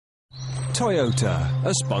Toyota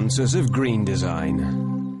are sponsors of Green Design.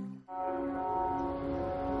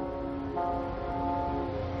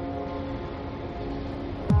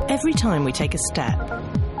 Every time we take a step,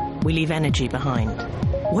 we leave energy behind.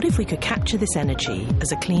 What if we could capture this energy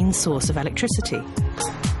as a clean source of electricity?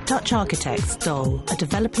 Dutch architects Dole are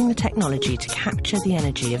developing the technology to capture the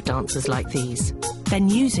energy of dancers like these, then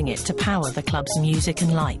using it to power the club's music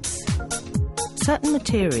and lights. Certain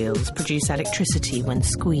materials produce electricity when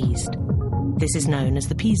squeezed. This is known as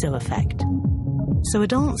the piezo effect. So a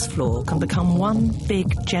dance floor can become one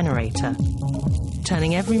big generator,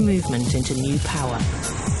 turning every movement into new power.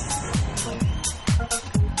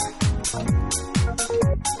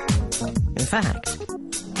 In fact,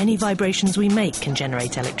 any vibrations we make can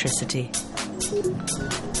generate electricity.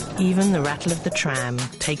 Even the rattle of the tram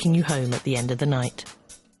taking you home at the end of the night.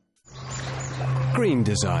 Green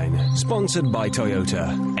Design, sponsored by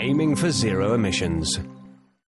Toyota, aiming for zero emissions.